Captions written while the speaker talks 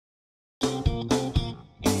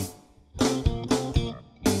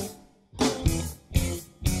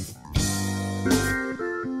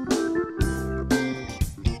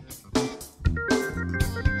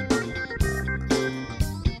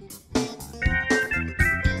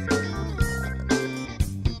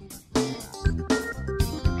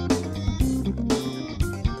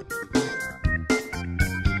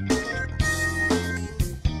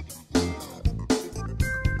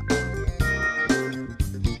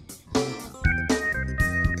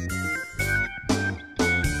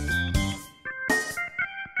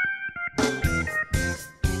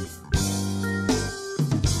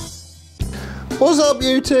What's up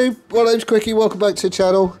YouTube? My name's Quickie, welcome back to the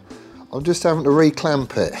channel. I'm just having to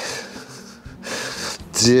reclamp it.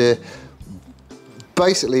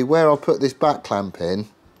 Basically where I put this back clamp in,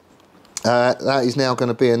 that is now going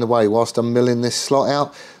to be in the way whilst I'm milling this slot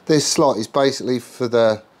out. This slot is basically for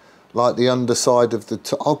the underside of the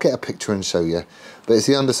top. I'll get a picture and show you, but it's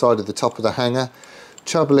the underside of the top of the hanger.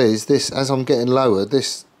 Trouble is, this, as I'm getting lower,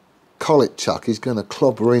 this collet chuck is going to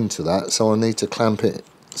clobber into that, so I need to clamp it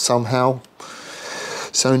somehow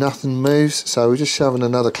so nothing moves. So we're just shoving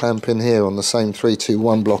another clamp in here on the same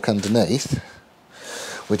 321 block underneath,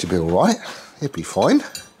 which will be alright, it'll be fine.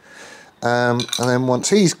 And then once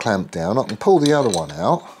he's clamped down, I can pull the other one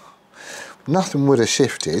out, nothing would have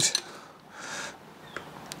shifted,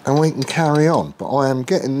 and we can carry on. But I am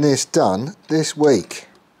getting this done this week.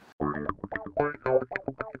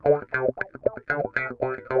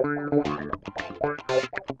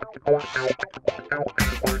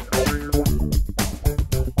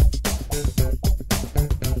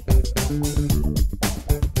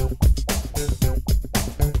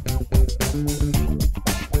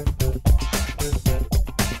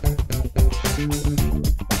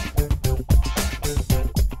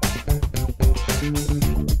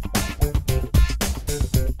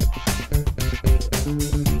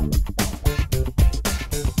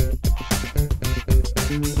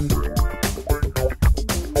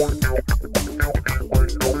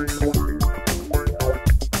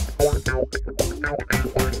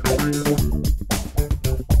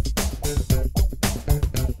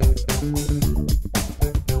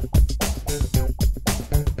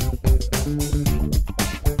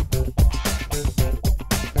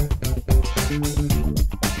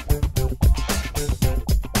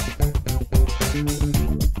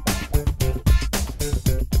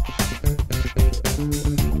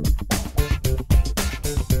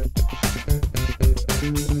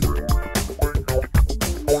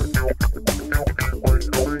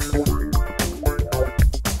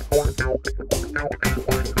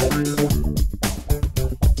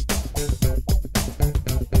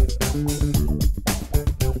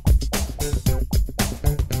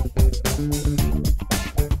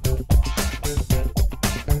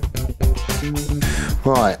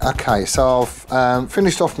 Right, okay, so I've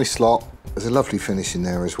finished off my slot. There's a lovely finish in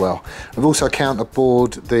there as well. I've also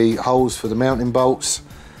counterbored the holes for the mounting bolts.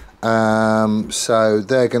 So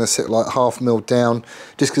they're going to sit like half milled down,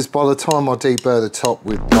 just because by the time I deburr the top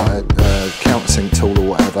with like a countersink tool or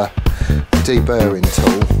whatever, deburring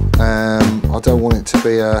tool, I don't want it to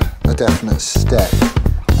be a definite step.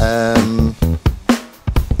 I'm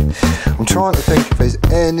trying to think if there's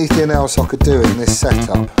anything else I could do in this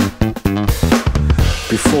setup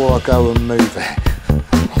before I go and move it.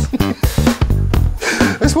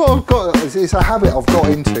 That's what I've got, it's a habit I've got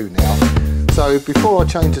into now. So before I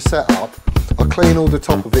change the setup, I clean all the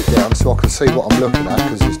top of it down so I can see what I'm looking at,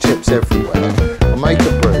 because there's chips everywhere. I make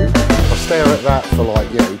a brew, I stare at that for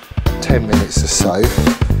like 10 minutes or so,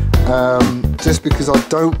 just because I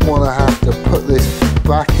don't want to have to put this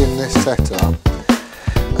back in this setup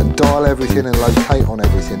and dial everything and locate on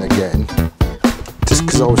everything again, just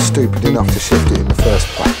because I was stupid enough to shift it in the first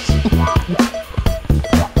place.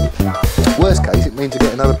 Worst case, it means I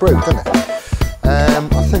get another brew, doesn't it?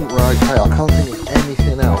 I think we're okay. I can't think of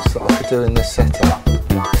anything else that I could do in this setup,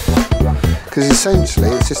 because essentially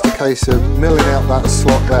it's just a case of milling out that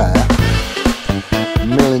slot there,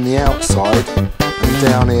 milling the outside and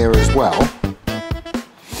down here as well,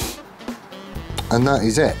 and that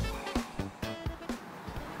is it.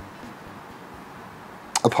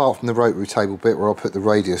 Apart from the rotary table bit where I'll put the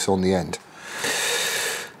radius on the end.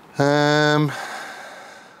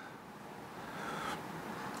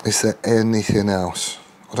 Is there anything else?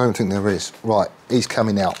 I don't think there is. Right, he's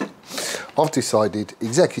coming out. I've decided,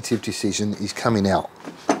 executive decision, he's coming out.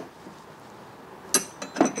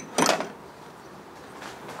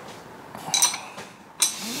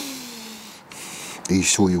 Are you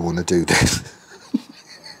sure you want to do this?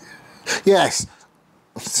 Yes!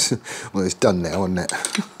 Well, it's done now, isn't it?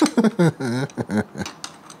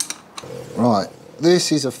 Right,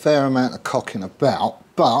 this is a fair amount of cocking about,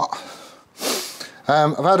 but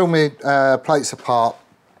I've had all my plates apart.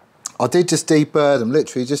 I did just deburr them,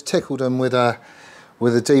 literally just tickled them with a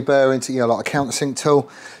deburring, like a countersink tool,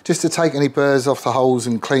 just to take any burrs off the holes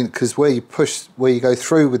and clean it, because where you go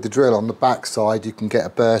through with the drill on the back side, you can get a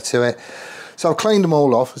burr to it. So I've cleaned them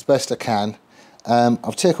all off as best I can.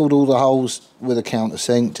 I've tickled all the holes with a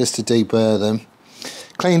countersink just to deburr them.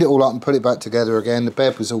 Cleaned it all up and put it back together again. The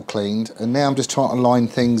bed was all cleaned, and now I'm just trying to line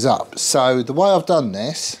things up. So the way I've done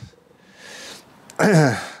this,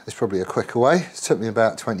 there's probably a quicker way. It took me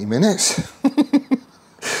about 20 minutes.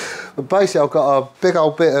 But basically I've got a big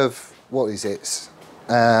old bit of, what is it? So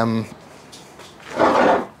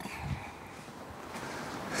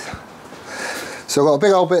I've got a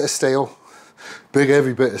big old bit of steel, big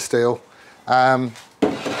heavy bit of steel. But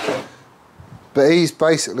he's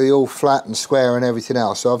basically all flat and square and everything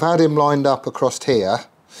else. So I've had him lined up across here,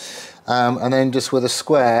 and then just with a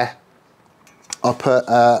square, I put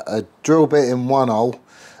a drill bit in one hole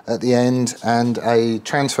at the end and a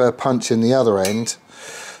transfer punch in the other end,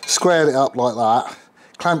 squared it up like that,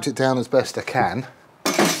 clamped it down as best I can,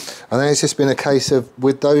 and then it's just been a case of,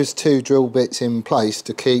 with those two drill bits in place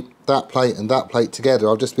to keep that plate and that plate together,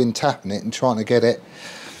 I've just been tapping it and trying to get it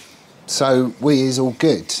so we is all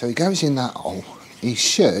good. So he goes in that hole. He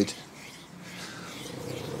should,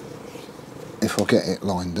 if I get it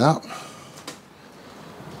lined up,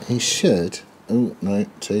 he should, oh no,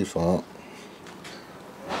 too far.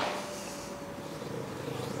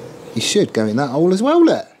 He should go in that hole as well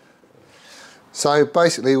there. So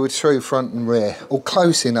basically we're through front and rear, or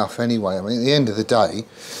close enough anyway. I mean, at the end of the day,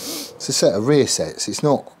 it's a set of rear sets. It's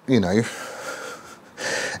not, you know,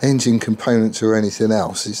 engine components or anything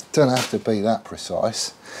else. It doesn't have to be that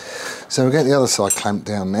precise. So we'll get the other side clamped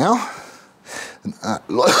down now, and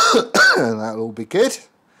that'll all be good. He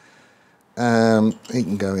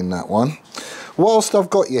can go in that one. Whilst I've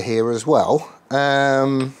got you here as well,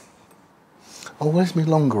 oh, where's my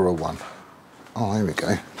longer one? Oh, there we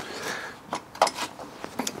go.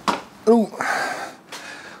 Oh,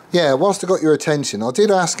 yeah, whilst I got your attention, I did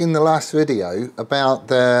ask in the last video about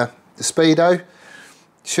the speedo.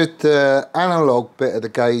 Should the analog bit of the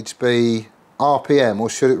gauge be RPM or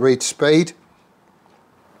should it read speed?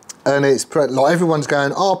 And it's like everyone's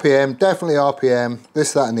going RPM, definitely RPM,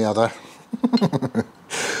 this, that and the other.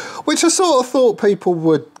 Which I sort of thought people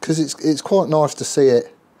would, because it's quite nice to see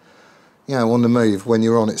it, you know, on the move when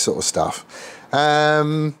you're on it sort of stuff.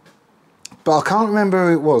 But I can't remember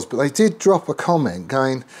who it was, but they did drop a comment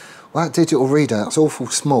going, well, that digital reader, that's awful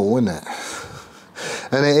small, isn't it?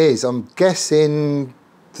 And it is. I'm guessing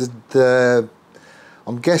the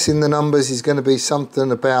numbers is going to be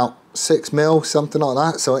something about 6mm, something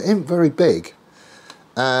like that. So it ain't very big.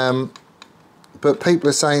 But people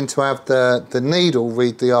are saying to have the needle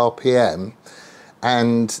read the RPM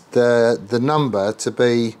and the number to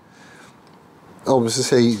be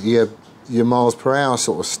obviously your miles per hour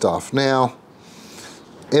sort of stuff. Now,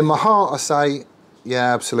 in my heart I say,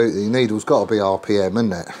 yeah, absolutely, needle's got to be RPM,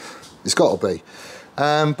 isn't it? It's got to be.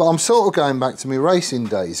 But I'm sort of going back to my racing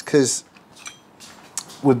days, because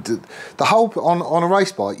with the whole on a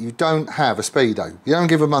race bike, you don't have a speedo. You don't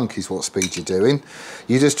give a monkeys what speed you're doing.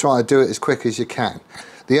 You just try to do it as quick as you can.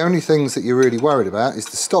 The only things that you're really worried about is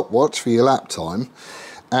the stopwatch for your lap time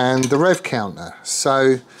and the rev counter.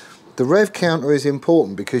 So the rev counter is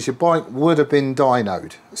important because your bike would have been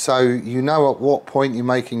dynoed, so you know at what point you're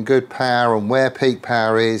making good power and where peak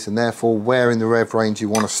power is, and therefore where in the rev range you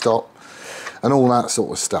want to stop and all that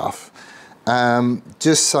sort of stuff.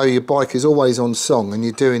 Just so your bike is always on song and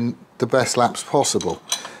you're doing the best laps possible.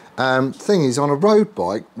 Thing is, on a road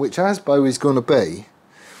bike, which ASBO is going to be,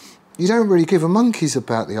 you don't really give a monkeys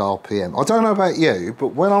about the RPM. I don't know about you, but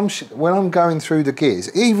when I'm going through the gears,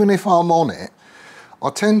 even if I'm on it, I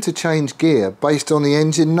tend to change gear based on the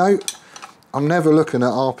engine note. I'm never looking at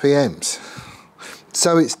RPMs.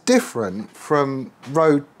 So it's different from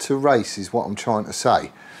road to race is what I'm trying to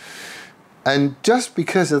say. And just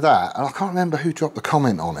because of that, and I can't remember who dropped the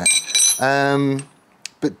comment on it,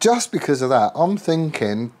 but just because of that, I'm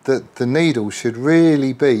thinking that the needle should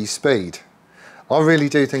really be speed. I really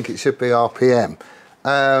do think it should be RPM.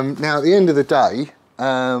 Now, at the end of the day,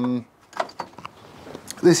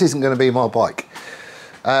 this isn't going to be my bike.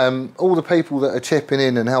 All the people that are chipping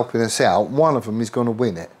in and helping us out, one of them is going to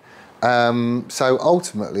win it. So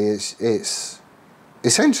ultimately, it's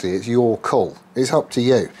essentially it's your call. It's up to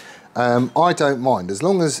you. I don't mind as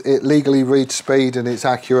long as it legally reads speed and it's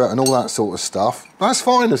accurate and all that sort of stuff. That's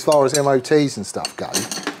fine as far as MOTs and stuff go.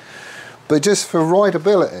 But just for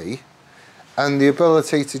rideability and the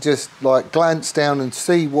ability to just like glance down and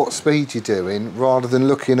see what speed you're doing rather than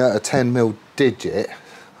looking at a 10mm digit,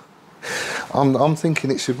 I'm thinking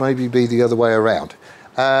it should maybe be the other way around.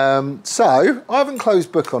 So I haven't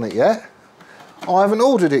closed book on it yet. I haven't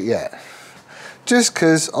ordered it yet. Just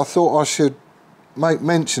because I thought I should make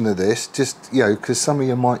mention of this, just, you know, because some of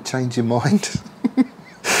you might change your mind.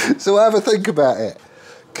 So have a think about it.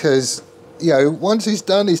 Because, you know, once it's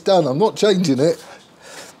done, it's done. I'm not changing it.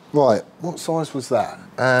 Right, what size was that?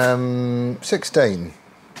 16.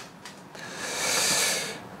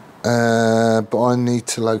 But I need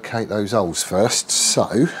to locate those holes first,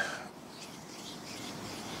 so,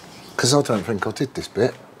 because I don't think I did this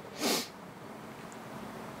bit.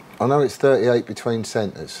 I know it's 38 between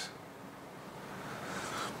centres,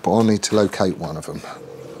 but I need to locate one of them.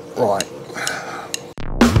 Right.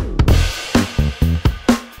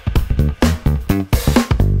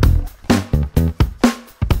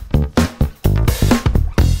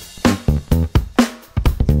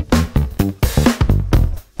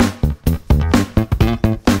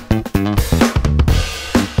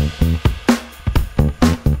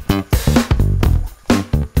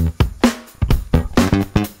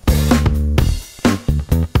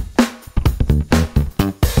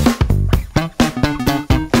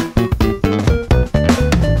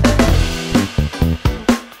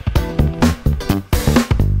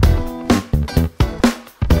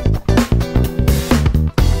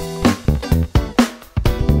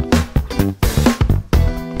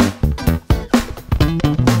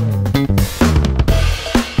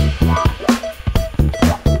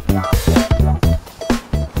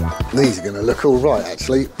 These are going to look all right,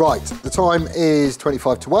 actually. Right, the time is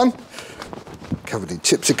 25 to 1. Covered in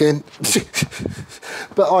chips again.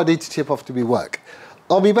 But I need to chip off to my work.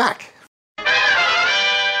 I'll be back.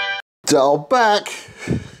 So I'm back.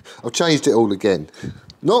 I've changed it all again.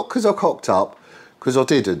 Not because I cocked up, because I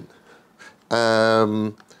didn't.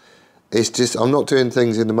 It's just I'm not doing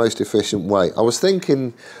things in the most efficient way. I was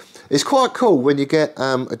thinking, it's quite cool when you get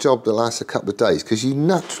a job that lasts a couple of days, because you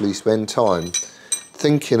naturally spend time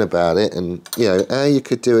thinking about it and, you know, how you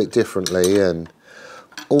could do it differently and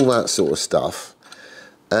all that sort of stuff.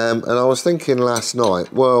 And I was thinking last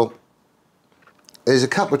night, well, there's a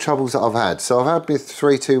couple of troubles that I've had. So I've had my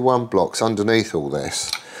 321 blocks underneath all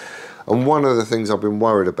this, and one of the things I've been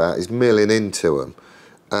worried about is milling into them.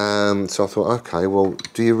 So I thought, okay, well,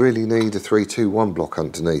 do you really need a 321 block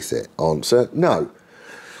underneath it? Answer, no.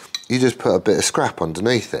 You just put a bit of scrap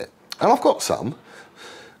underneath it. And I've got some,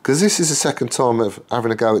 because this is the second time of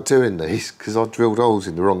having a go at doing these, because I drilled holes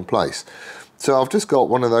in the wrong place. So I've just got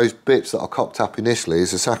one of those bits that I cocked up initially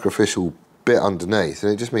as a sacrificial bit underneath,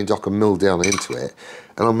 and it just means I can mill down into it,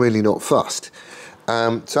 and I'm really not fussed.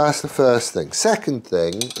 So that's the first thing. Second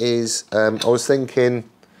thing is, I was thinking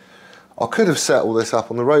I could have set all this up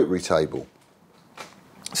on the rotary table.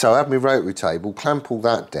 So I have my rotary table, clamp all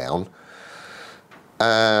that down,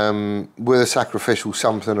 with a sacrificial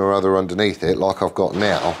something or other underneath it, like I've got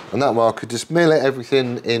now, and that way I could just mill it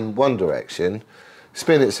everything in one direction,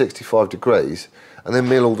 spin it 65 degrees, and then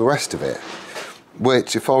mill all the rest of it.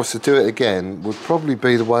 Which, if I was to do it again, would probably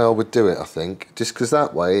be the way I would do it, I think, just because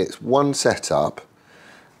that way it's one setup,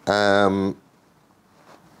 and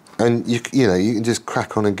you know, you can just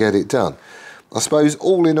crack on and get it done. I suppose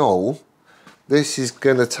all in all, this is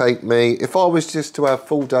going to take me, if I was just to have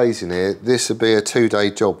full days in here, this would be a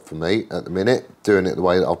 2-day job for me at the minute, doing it the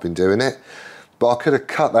way that I've been doing it. But I could have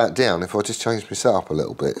cut that down if I just changed my setup a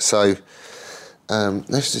little bit. So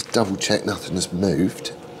let's just double check nothing's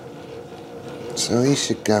moved. So he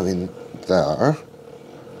should go in there,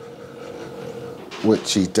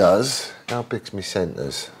 which he does. How big's my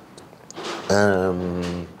centres?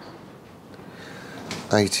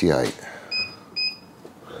 88.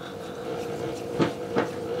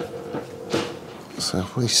 So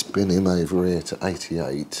if we spin him over here to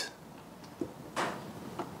 88,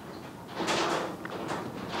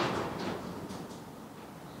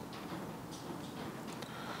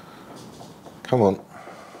 come on.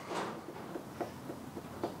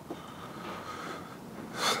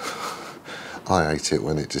 I hate it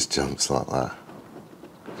when it just jumps like that.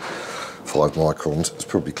 5 microns, it's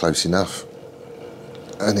probably close enough.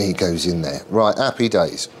 And he goes in there. Right, happy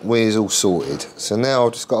days. We're all sorted. So now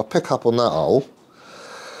I've just got to pick up on that hole.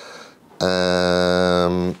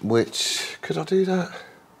 Which, could I do that?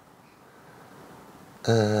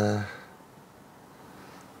 I'm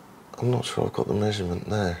not sure I've got the measurement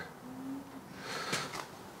there.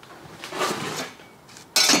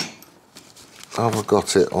 Have I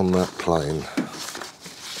got it on that plane?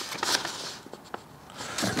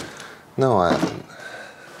 No, I haven't.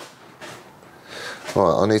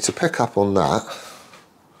 Right, I need to pick up on that,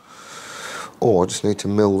 or I just need to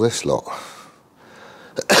mill this lot.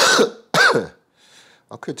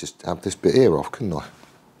 I could just have this bit here off, couldn't I?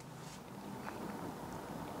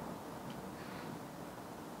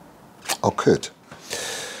 I could.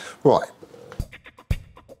 Right.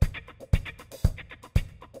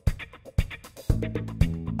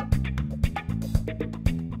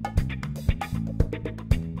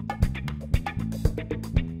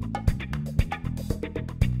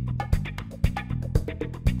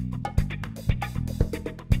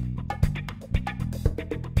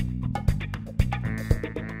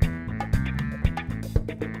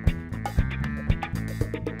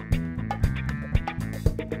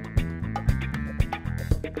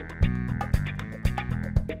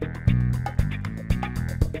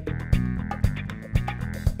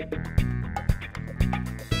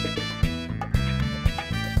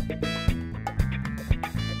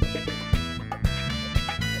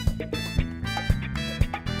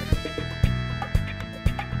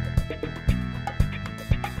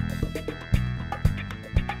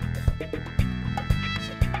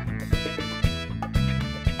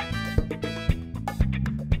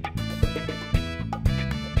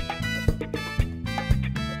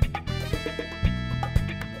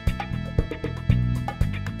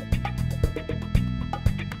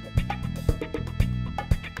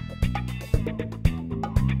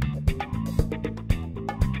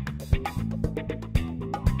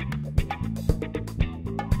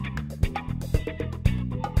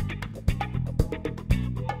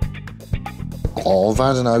 Oh, I've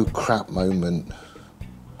had an oh crap moment.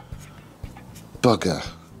 Bugger.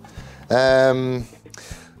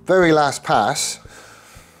 Very last pass.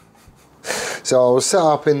 So I was set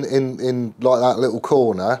up in like that little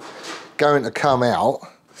corner, going to come out.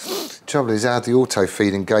 Trouble is I had the auto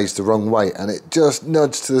feed engaged the wrong way and it just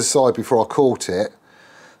nudged to the side before I caught it.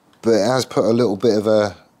 But it has put a little bit of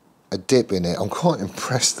a dip in it. I'm quite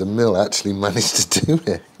impressed the mill actually managed to do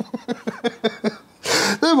it.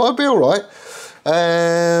 That might be all right.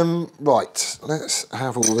 Right, let's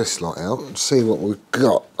have all this lot out and see what we've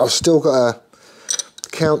got. I've still got to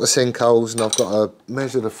count the sinkholes and I've got to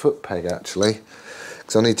measure the foot peg actually,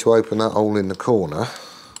 because I need to open that hole in the corner.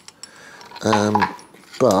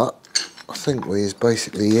 But I think we is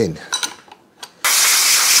basically in.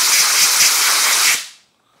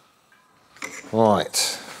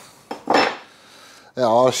 Right. Yeah,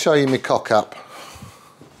 I'll show you my cock up.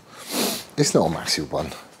 It's not a massive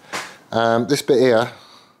one. This bit here,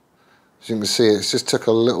 as you can see, it's just took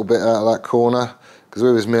a little bit out of that corner because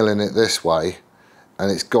we was milling it this way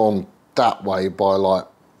and it's gone that way by like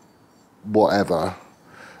whatever,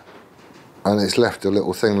 and it's left a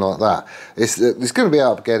little thing like that. It's going to be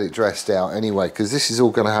able to get it dressed out anyway because this is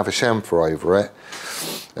all going to have a chamfer over it,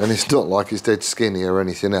 and it's not like it's dead skinny or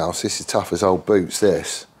anything else. This is tough as old boots,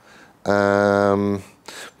 this. But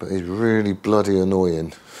it's really bloody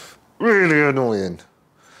annoying. Really annoying.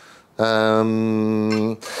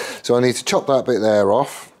 So I need to chop that bit there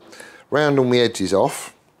off, round all my edges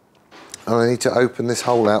off, and I need to open this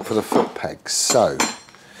hole out for the foot pegs. So,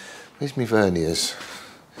 where's my verniers?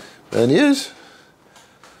 Verniers?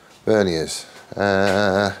 Verniers.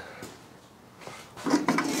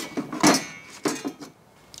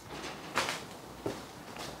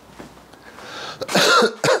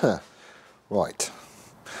 Right.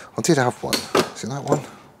 I did have one. Is it that one?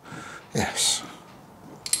 Yes.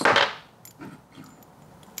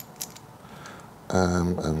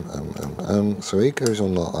 So he goes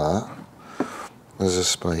on like that. There's a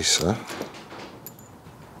spacer.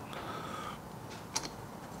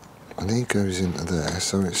 And he goes into there,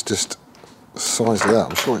 so it's just the size of that.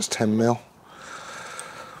 I'm sure it's 10 mil.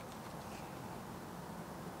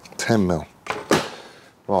 10 mil.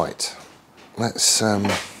 Right. Let's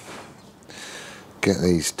get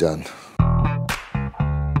these done.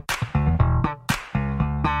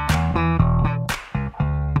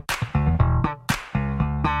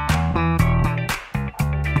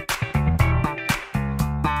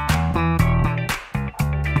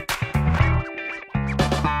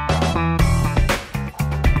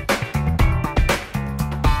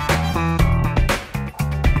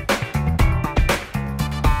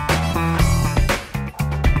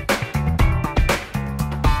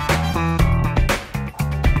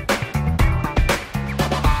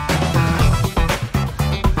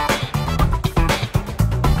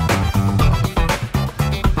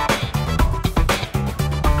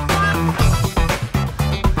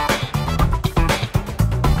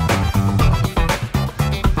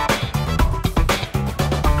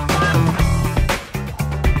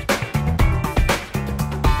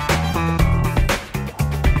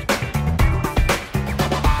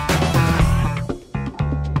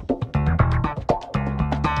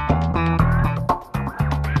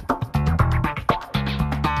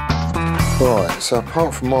 Right, so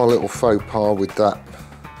apart from my little faux pas with that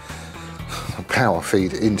power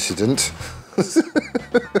feed incident,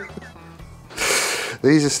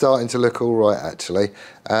 these are starting to look all right actually.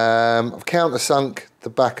 I've countersunk the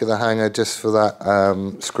back of the hanger just for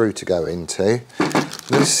that screw to go into.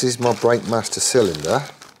 This is my brake master cylinder.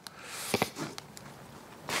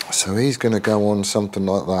 So he's going to go on something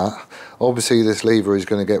like that. Obviously this lever is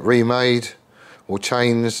going to get remade or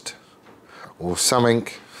changed or something.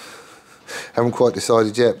 Haven't quite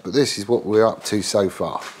decided yet, but this is what we're up to so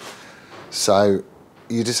far. So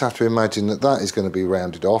you just have to imagine that that is going to be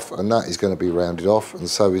rounded off and that is going to be rounded off, and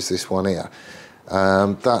so is this one here.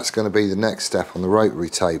 That's going to be the next step on the rotary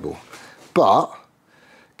table. But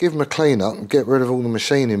give them a clean up and get rid of all the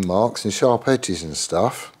machining marks and sharp edges and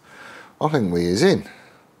stuff. I think we is in.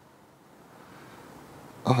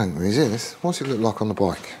 I think we is in. What's it look like on the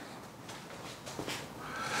bike?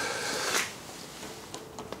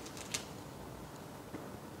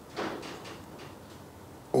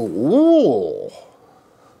 Oh,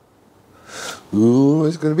 ooh,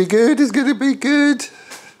 it's going to be good, it's going to be good.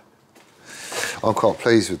 I'm quite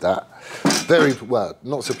pleased with that. Very, well,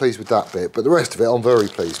 not so pleased with that bit, but the rest of it I'm very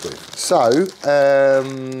pleased with. So, I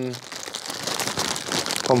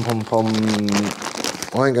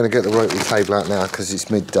ain't going to get the rotary table out now because it's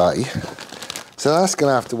midday. So that's going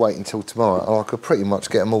to have to wait until tomorrow. I could pretty much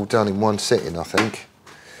get them all done in one sitting, I think.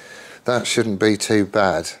 that shouldn't be too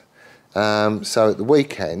bad. So at the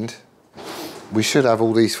weekend, we should have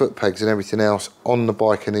all these foot pegs and everything else on the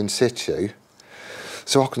bike and in situ,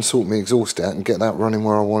 so I can sort my exhaust out and get that running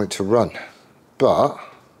where I want it to run. But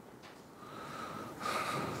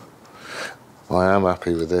I am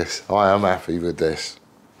happy with this. I am happy with this.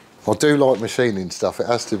 I do like machining stuff, it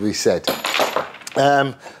has to be said.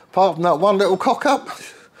 Apart from that one little cock up,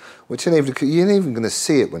 which you ain't even going to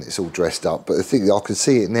see it when it's all dressed up, but the thing, I can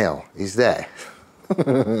see it now, is there.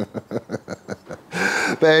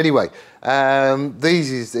 But anyway,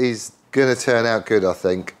 these is going to turn out good, I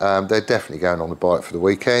think. They're definitely going on the bike for the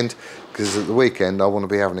weekend, because at the weekend I want to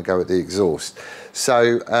be having a go at the exhaust.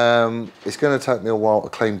 So it's going to take me a while to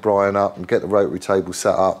clean Brian up and get the rotary table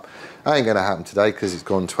set up. Ain't going to happen today because it's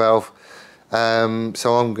gone 12. So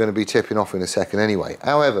I'm going to be tipping off in a second anyway.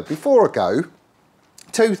 However, before I go,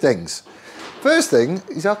 two things. First thing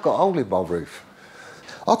is I've got a hole in my roof.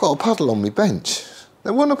 I've got a puddle on my bench.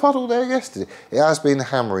 There wasn't a puddle there yesterday. It has been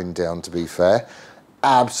hammering down, to be fair.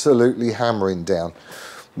 Absolutely hammering down.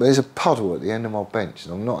 But there's a puddle at the end of my bench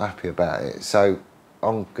and I'm not happy about it. So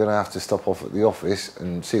I'm going to have to stop off at the office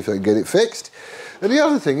and see if I can get it fixed. And the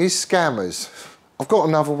other thing is scammers. I've got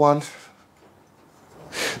another one.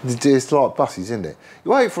 It's like buses, isn't it?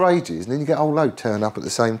 You wait for ages and then you get a whole load turn up at the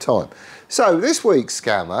same time. So this week's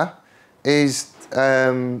scammer is,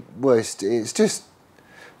 well, it's just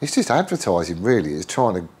advertising really. It's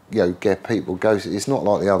trying to, you know, get people go. It's not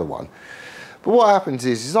like the other one. But what happens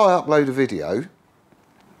is I upload a video,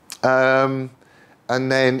 and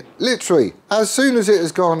then literally as soon as it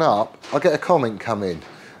has gone up, I get a comment come in,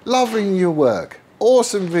 loving your work,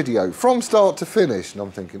 awesome video from start to finish, and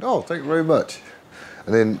I'm thinking, oh, thank you very much.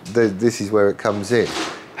 And then this is where it comes in.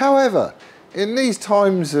 However, in these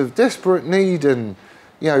times of desperate need and,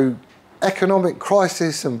 you know, economic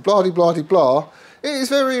crisis and blah de blah de blah, it is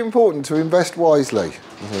very important to invest wisely.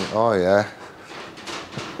 I think, oh yeah.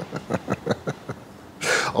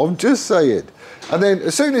 I'm just saying. And then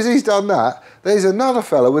as soon as he's done that, there's another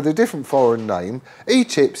fella with a different foreign name. He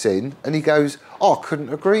chips in and he goes, oh, I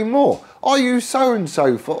couldn't agree more. I use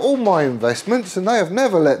so-and-so for all my investments and they have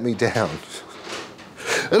never let me down.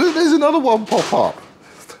 And then there's another one pop up.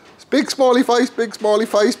 It's big smiley face,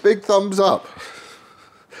 big thumbs up.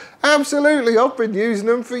 Absolutely, I've been using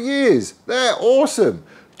them for years. They're awesome.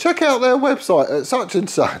 Check out their website at such and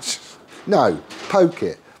such. No, poke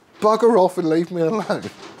it. Bugger off and leave me alone.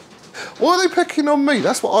 Why are they picking on me?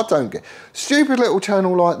 That's what I don't get. Stupid little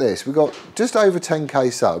channel like this. We've got just over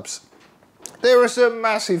 10k subs. There are some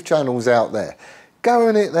massive channels out there. Go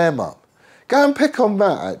and hit them up. Go and pick on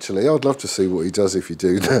Matt, actually. I'd love to see what he does if you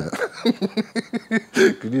do that.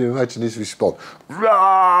 Can you imagine his response?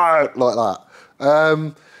 Right, like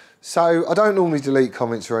that. So I don't normally delete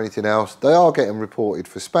comments or anything else. They are getting reported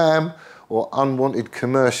for spam or unwanted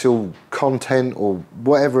commercial content or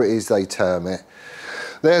whatever it is they term it.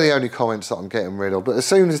 They're the only comments that I'm getting rid of. But as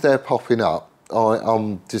soon as they're popping up,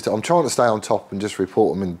 I'm trying to stay on top and just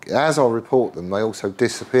report them. And as I report them, they also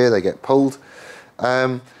disappear. They get pulled.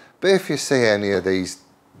 But if you see any of these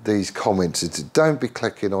comments, don't be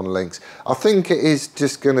clicking on links. I think it is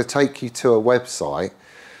just going to take you to a website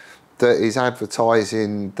that is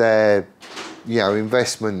advertising their, you know,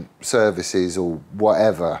 investment services or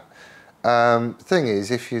whatever. Thing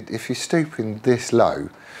is, if you're stooping this low,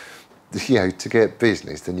 you know, to get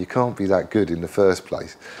business, then you can't be that good in the first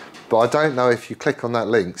place. But I don't know, if you click on that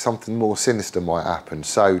link, something more sinister might happen.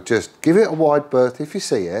 So just give it a wide berth if you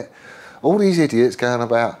see it. All these idiots going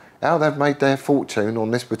about how they've made their fortune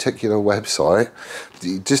on this particular website,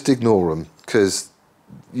 just ignore them, because,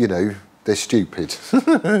 you know, they're stupid.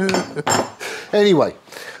 Anyway,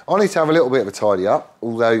 I need to have a little bit of a tidy up,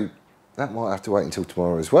 although that might have to wait until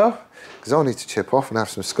tomorrow as well, because I need to chip off and have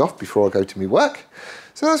some scoff before I go to my work.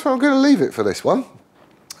 So that's where I'm going to leave it for this one.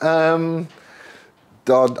 I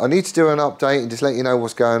need to do an update and just let you know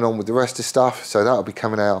what's going on with the rest of the stuff, so that'll be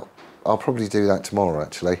coming out. I'll probably do that tomorrow,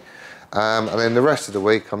 actually. And then the rest of the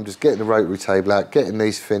week, I'm just getting the rotary table out, getting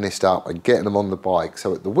these finished up and getting them on the bike,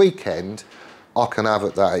 so at the weekend, I can have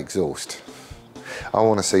at that exhaust. I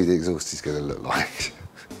want to see the exhaust is going to look like.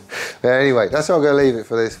 But anyway, that's how I'm going to leave it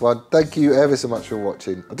for this one. Thank you ever so much for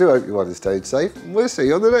watching. I do hope you all stayed safe, and we'll see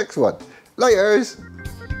you on the next one. Laters!